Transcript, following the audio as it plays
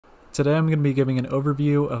Today I'm going to be giving an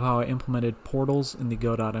overview of how I implemented portals in the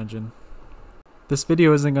Godot engine. This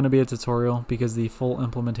video isn't going to be a tutorial because the full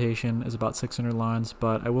implementation is about 600 lines,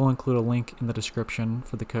 but I will include a link in the description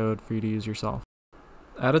for the code for you to use yourself.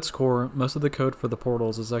 At its core, most of the code for the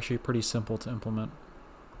portals is actually pretty simple to implement.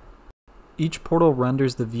 Each portal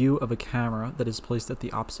renders the view of a camera that is placed at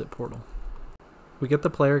the opposite portal. We get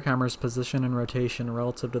the player camera's position and rotation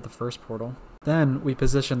relative to the first portal. Then we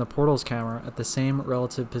position the portal's camera at the same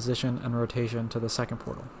relative position and rotation to the second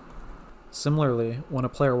portal. Similarly, when a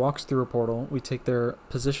player walks through a portal, we take their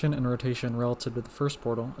position and rotation relative to the first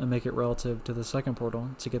portal and make it relative to the second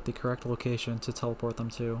portal to get the correct location to teleport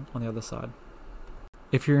them to on the other side.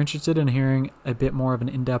 If you're interested in hearing a bit more of an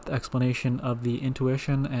in-depth explanation of the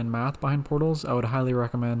intuition and math behind portals, I would highly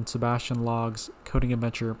recommend Sebastian Logg's Coding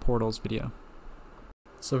Adventure Portals video.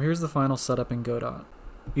 So here's the final setup in Godot.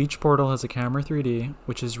 Each portal has a camera 3D,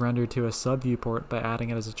 which is rendered to a sub-viewport by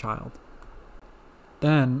adding it as a child.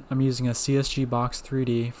 Then I'm using a CSG box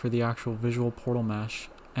 3D for the actual visual portal mesh,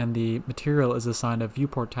 and the material is assigned a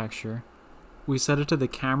viewport texture. We set it to the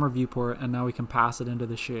camera viewport, and now we can pass it into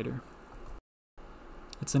the shader.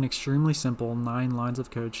 It's an extremely simple 9 lines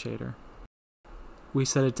of code shader. We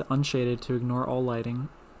set it to unshaded to ignore all lighting,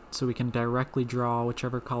 so we can directly draw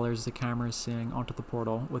whichever colors the camera is seeing onto the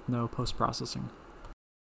portal with no post-processing.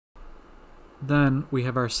 Then we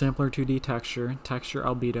have our sampler 2D texture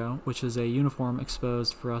albedo, which is a uniform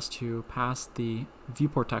exposed for us to pass the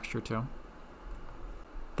viewport texture to.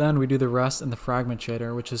 Then we do the rest in the fragment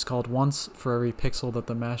shader, which is called once for every pixel that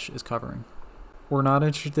the mesh is covering. We're not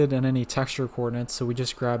interested in any texture coordinates, so we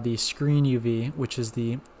just grab the screen UV, which is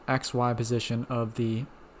the XY position of the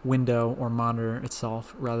window or monitor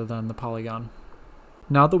itself rather than the polygon.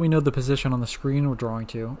 Now that we know the position on the screen we're drawing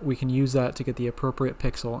to, we can use that to get the appropriate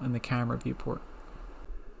pixel in the camera viewport.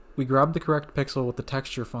 We grab the correct pixel with the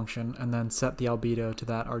texture function and then set the albedo to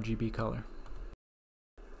that RGB color.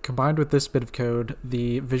 Combined with this bit of code,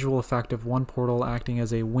 the visual effect of one portal acting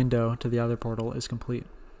as a window to the other portal is complete.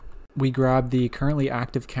 We grab the currently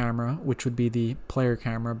active camera, which would be the player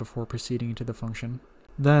camera before proceeding to the function.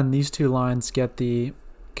 Then these two lines get the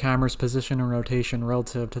camera's position and rotation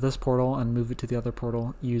relative to this portal and move it to the other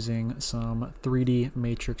portal using some 3D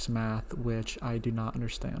matrix math, which I do not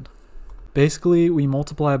understand. Basically, we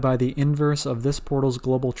multiply by the inverse of this portal's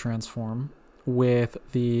global transform with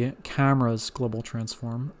the camera's global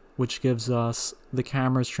transform, which gives us the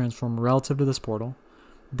camera's transform relative to this portal.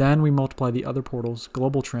 Then we multiply the other portal's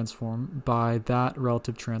global transform by that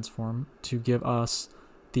relative transform to give us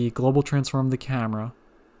the global transform of the camera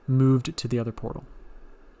moved to the other portal.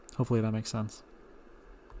 Hopefully that makes sense.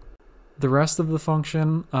 The rest of the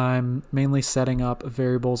function, I'm mainly setting up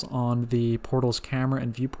variables on the portal's camera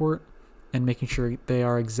and viewport and making sure they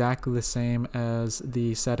are exactly the same as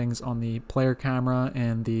the settings on the player camera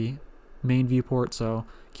and the main viewport, so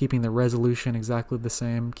keeping the resolution exactly the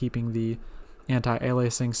same, keeping the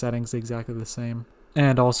anti-aliasing settings exactly the same,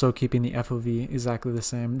 and also keeping the FOV exactly the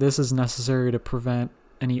same. This is necessary to prevent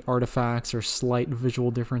any artifacts or slight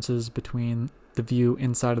visual differences between the view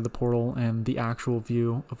inside of the portal and the actual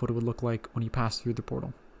view of what it would look like when you pass through the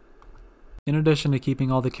portal. In addition to keeping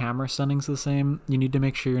all the camera settings the same, you need to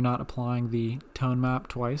make sure you're not applying the tone map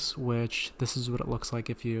twice, which this is what it looks like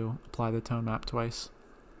if you apply the tone map twice.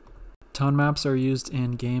 Tone maps are used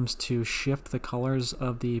in games to shift the colors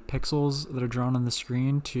of the pixels that are drawn on the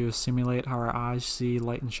screen to simulate how our eyes see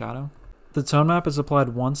light and shadow. The tone map is applied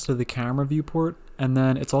once to the camera viewport, and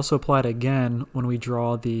then it's also applied again when we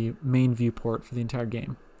draw the main viewport for the entire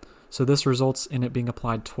game. So this results in it being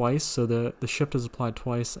applied twice, so the shift is applied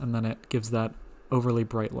twice, and then it gives that overly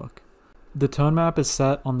bright look. The tone map is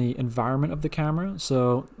set on the environment of the camera,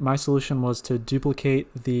 so my solution was to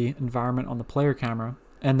duplicate the environment on the player camera,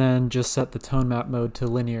 and then just set the tone map mode to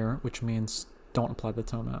linear, which means don't apply the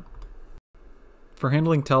tone map. For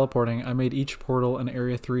handling teleporting, I made each portal an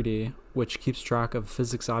area 3D, which keeps track of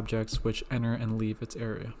physics objects which enter and leave its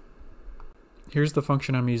area. Here's the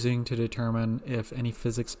function I'm using to determine if any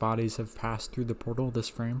physics bodies have passed through the portal this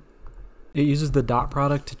frame. It uses the dot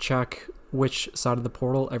product to check which side of the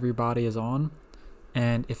portal every body is on,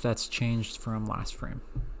 and if that's changed from last frame.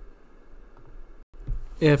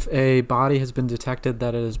 If a body has been detected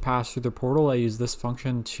that it has passed through the portal, I use this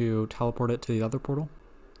function to teleport it to the other portal.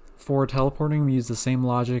 For teleporting, we use the same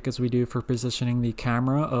logic as we do for positioning the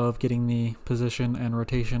camera of getting the position and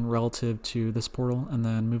rotation relative to this portal and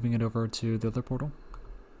then moving it over to the other portal.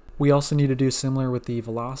 We also need to do similar with the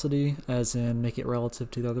velocity, as in make it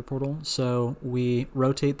relative to the other portal. So we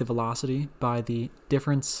rotate the velocity by the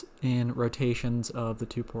difference in rotations of the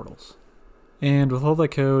two portals. And with all that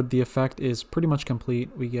code, the effect is pretty much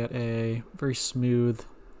complete. We get a very smooth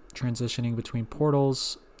transitioning between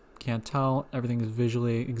portals. Can't tell, everything is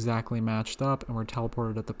visually exactly matched up and we're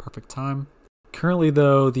teleported at the perfect time. Currently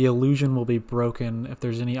though, the illusion will be broken if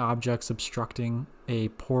there's any objects obstructing a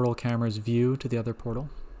portal camera's view to the other portal.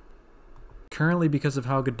 Currently, because of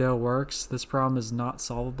how Godot works, this problem is not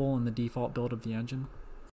solvable in the default build of the engine.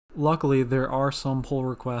 Luckily, there are some pull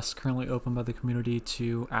requests currently open by the community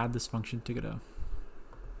to add this function to Godot.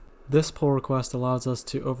 This pull request allows us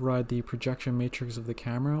to override the projection matrix of the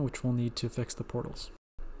camera, which we'll need to fix the portals.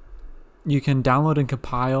 You can download and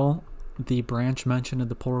compile the branch mentioned in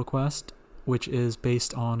the pull request, which is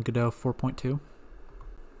based on Godot 4.2.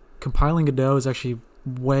 Compiling Godot is actually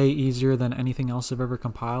way easier than anything else I've ever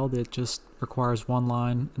compiled. It just requires one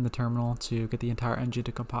line in the terminal to get the entire engine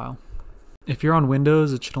to compile. If you're on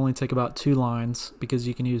Windows, it should only take about 2 lines because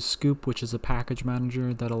you can use Scoop, which is a package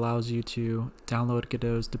manager that allows you to download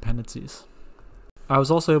Godot's dependencies. I was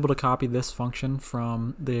also able to copy this function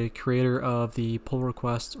from the creator of the pull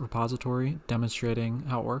request repository, demonstrating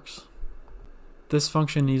how it works. This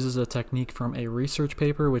function uses a technique from a research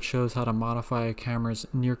paper which shows how to modify a camera's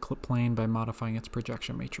near clip plane by modifying its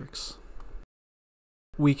projection matrix.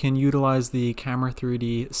 We can utilize the camera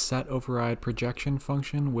 3D set override projection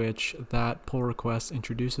function, which that pull request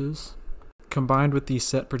introduces. Combined with the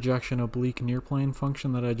set projection oblique near plane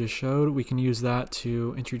function that I just showed, we can use that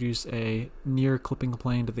to introduce a near clipping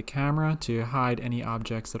plane to the camera to hide any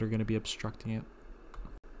objects that are going to be obstructing it.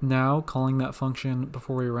 Now, calling that function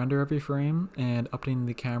before we render every frame and updating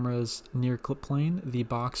the camera's near clip plane, the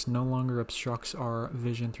box no longer obstructs our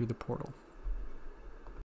vision through the portal.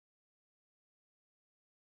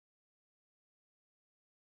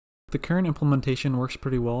 The current implementation works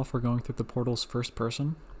pretty well if we're going through the portals first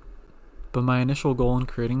person, but my initial goal in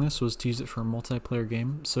creating this was to use it for a multiplayer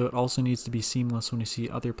game, so it also needs to be seamless when you see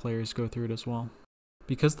other players go through it as well.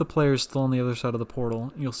 Because the player is still on the other side of the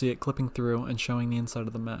portal, you'll see it clipping through and showing the inside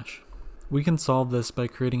of the mesh. We can solve this by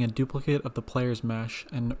creating a duplicate of the player's mesh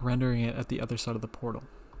and rendering it at the other side of the portal.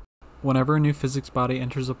 Whenever a new physics body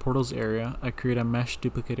enters a portal's area, I create a mesh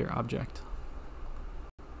duplicator object.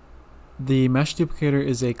 The mesh duplicator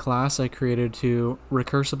is a class I created to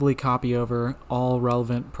recursively copy over all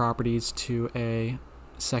relevant properties to a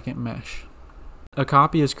second mesh. A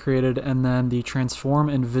copy is created and then the transform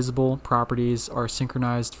and visible properties are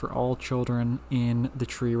synchronized for all children in the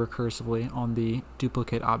tree recursively on the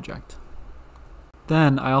duplicate object.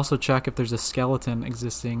 Then I also check if there's a skeleton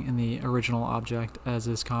existing in the original object, as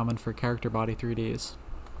is common for character body 3Ds.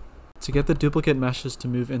 To get the duplicate meshes to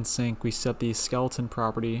move in sync, we set the skeleton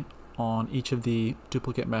property on each of the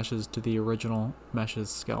duplicate meshes to the original mesh's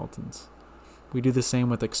skeletons. We do the same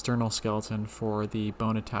with external skeleton for the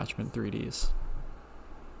bone attachment 3Ds.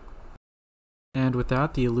 And with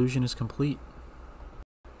that, the illusion is complete.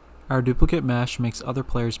 Our duplicate mesh makes other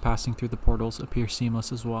players passing through the portals appear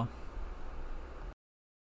seamless as well.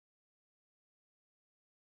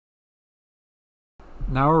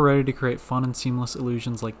 Now we're ready to create fun and seamless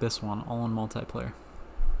illusions like this one, all in multiplayer.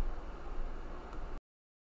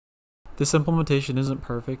 This implementation isn't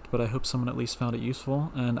perfect, but I hope someone at least found it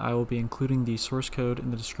useful, and I will be including the source code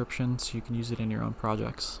in the description so you can use it in your own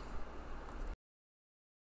projects.